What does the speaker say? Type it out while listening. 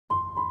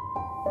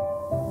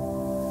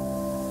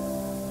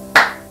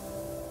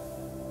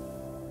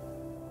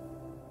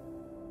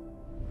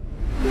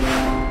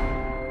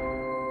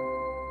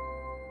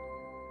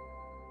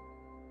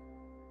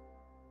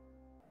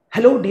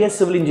Hello dear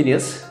civil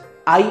engineers,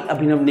 I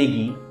Abhinav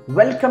Negi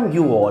welcome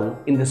you all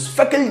in this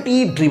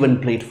faculty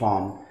driven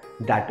platform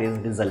that is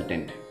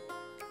Resultant.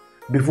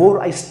 Before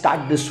I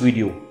start this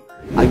video,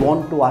 I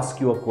want to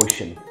ask you a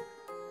question.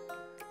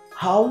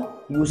 How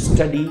you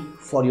study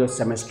for your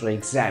semester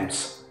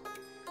exams?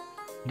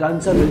 The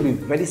answer will be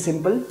very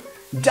simple.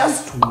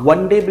 Just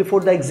one day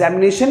before the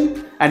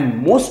examination,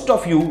 and most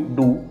of you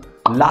do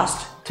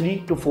last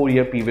 3 to 4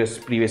 year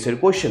previous year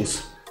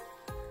questions.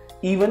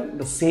 Even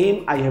the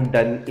same I have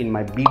done in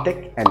my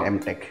BTech and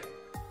MTech.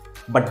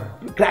 But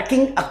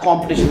cracking a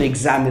competition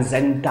exam is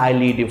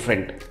entirely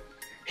different.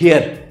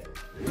 Here,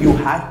 you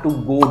have to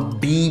go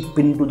deep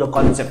into the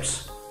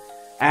concepts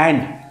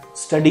and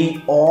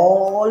study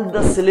all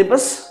the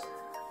syllabus,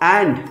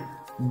 and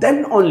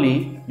then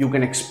only you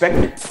can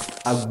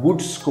expect a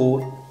good score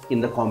in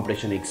the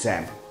competition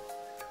exam.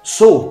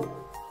 So,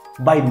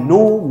 by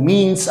no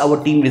means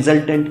our team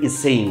Resultant is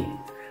saying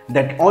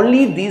that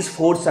only these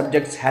 4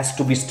 subjects has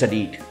to be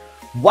studied.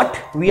 What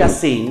we are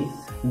saying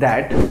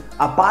that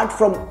apart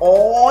from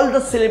all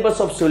the syllabus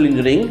of civil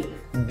engineering,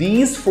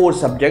 these 4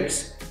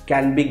 subjects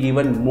can be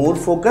given more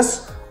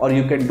focus, or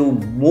you can do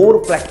more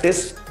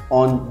practice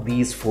on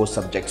these 4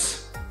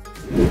 subjects.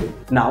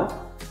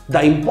 Now,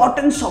 the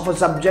importance of a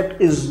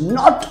subject is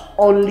not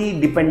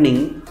only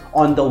depending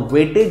on the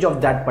weightage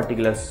of that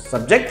particular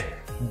subject,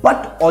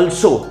 but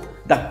also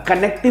the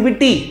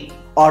connectivity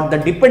or the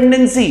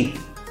dependency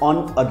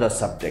on other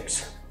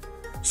subjects.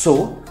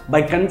 So,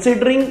 by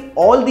considering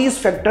all these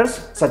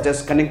factors such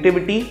as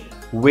connectivity,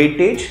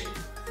 weightage,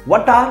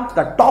 what are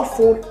the top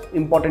 4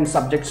 important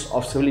subjects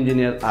of civil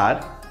engineer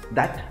are,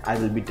 that I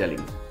will be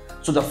telling.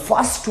 So, the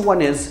first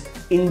one is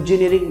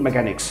engineering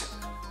mechanics.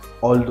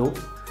 Although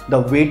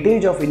the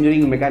weightage of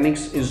engineering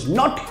mechanics is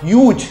not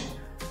huge,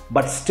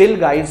 but still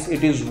guys,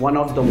 it is one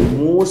of the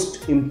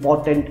most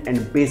important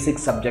and basic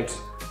subjects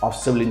of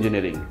civil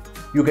engineering.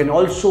 You can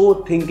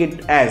also think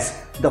it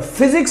as the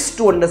physics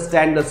to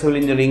understand the civil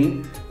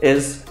engineering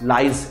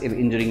lies in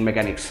engineering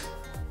mechanics.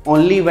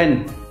 Only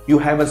when you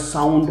have a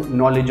sound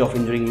knowledge of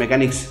engineering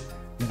mechanics,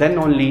 then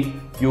only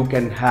you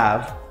can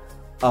have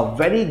a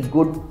very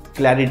good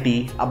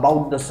clarity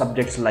about the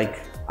subjects like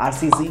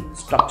RCC,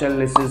 structural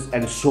analysis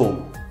and so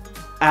on.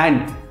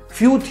 And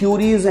few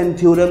theories and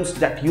theorems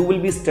that you will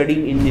be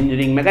studying in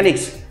engineering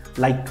mechanics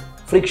like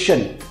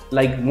friction,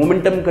 like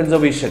momentum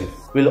conservation,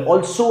 will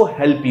also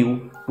help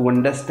you to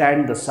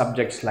understand the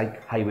subjects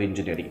like highway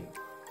engineering.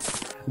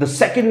 The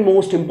second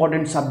most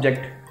important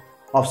subject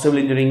of civil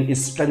engineering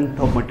is strength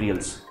of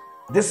materials.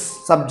 This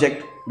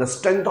subject, the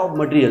strength of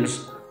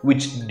materials,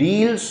 which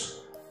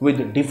deals with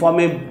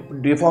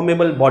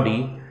deformable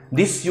body,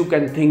 this you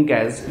can think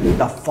as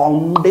the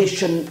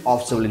foundation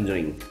of civil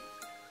engineering.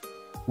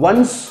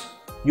 Once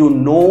you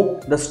know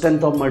the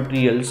strength of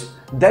materials,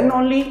 then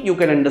only you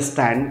can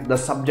understand the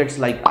subjects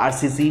like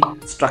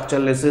RCC,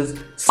 structural analysis,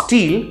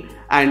 steel,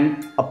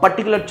 and a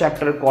particular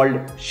chapter called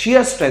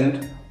shear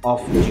strength of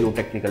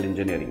geotechnical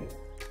engineering.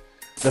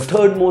 The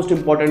third most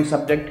important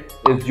subject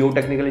is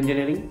geotechnical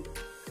engineering.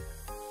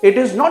 It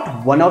is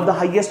not one of the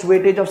highest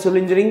weightage of civil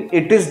engineering,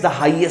 it is the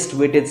highest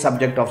weightage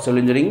subject of civil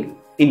engineering.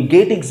 In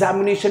GATE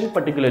examination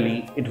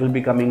particularly, it will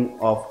be coming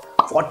of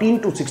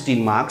 14 to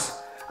 16 marks,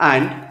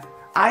 and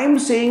I am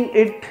saying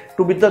it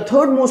to be the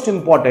third most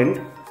important,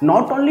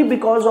 not only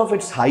because of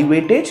its high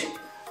weightage,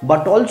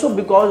 but also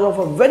because of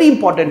a very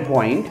important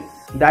point,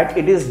 that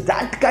it is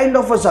that kind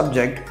of a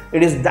subject,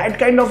 it is that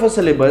kind of a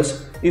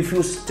syllabus. If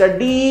you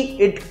study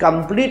it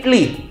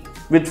completely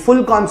with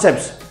full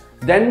concepts,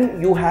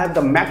 then you have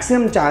the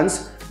maximum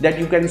chance that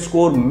you can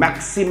score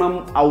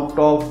maximum out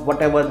of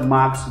whatever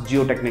marks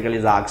geotechnical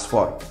is asked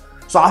for.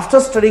 So after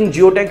studying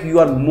geotech, you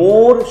are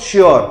more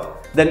sure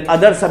than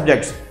other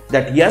subjects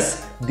that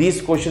yes,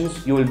 these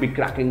questions you will be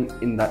cracking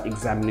in the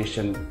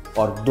examination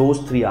or those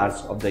 3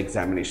 hours of the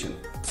examination.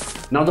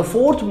 Now the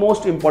fourth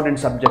most important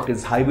subject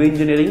is highway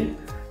engineering.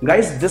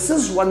 Guys, this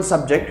is one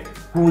subject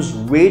whose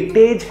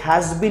weightage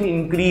has been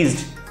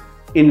increased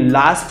in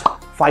last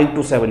 5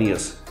 to 7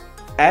 years.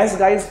 As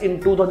guys, in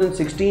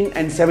 2016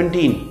 and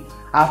 17,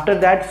 after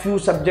that few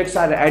subjects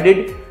are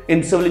added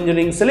in civil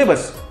engineering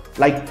syllabus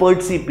like PERT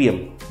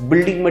CPM,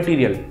 building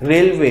material,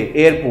 railway,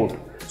 airport.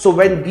 So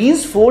when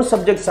these 4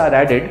 subjects are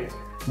added,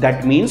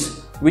 that means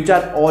which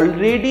are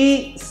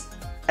already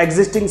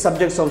existing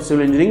subjects of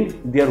civil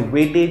engineering, their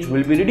weightage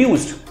will be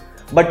reduced.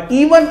 But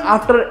even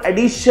after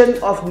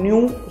addition of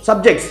new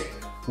subjects,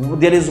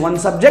 there is one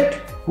subject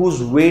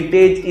whose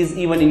weightage is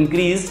even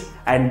increased,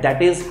 and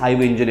that is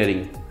highway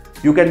engineering.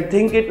 You can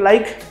think it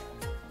like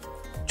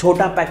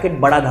chota packet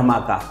bada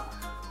dhamaka.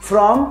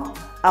 From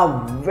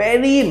a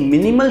very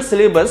minimal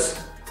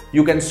syllabus,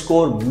 you can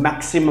score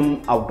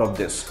maximum out of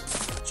this.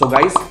 So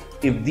guys,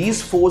 if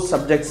these 4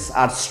 subjects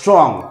are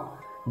strong,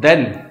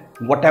 then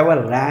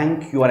whatever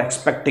rank you are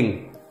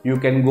expecting, you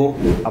can go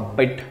a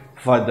bit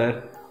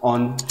further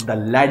on the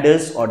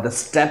ladders or the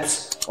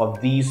steps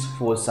of these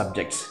 4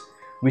 subjects.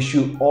 Wish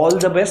you all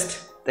the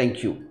best.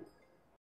 Thank you.